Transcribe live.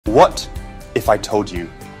What if I told you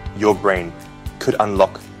your brain could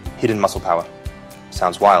unlock hidden muscle power?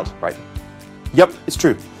 Sounds wild, right? Yep, it's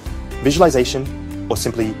true. Visualization, or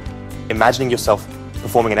simply imagining yourself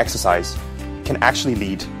performing an exercise, can actually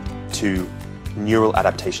lead to neural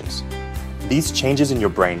adaptations. These changes in your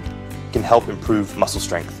brain can help improve muscle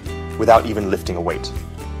strength without even lifting a weight.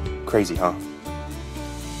 Crazy, huh?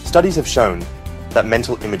 Studies have shown that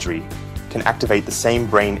mental imagery can activate the same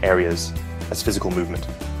brain areas as physical movement.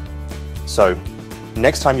 So,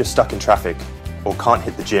 next time you're stuck in traffic or can't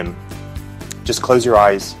hit the gym, just close your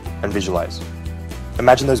eyes and visualize.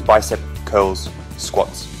 Imagine those bicep curls,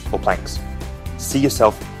 squats, or planks. See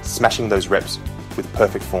yourself smashing those reps with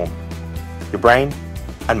perfect form. Your brain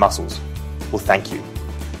and muscles will thank you.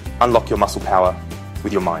 Unlock your muscle power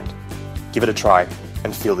with your mind. Give it a try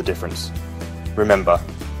and feel the difference. Remember,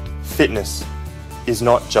 fitness is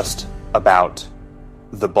not just about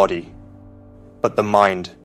the body, but the mind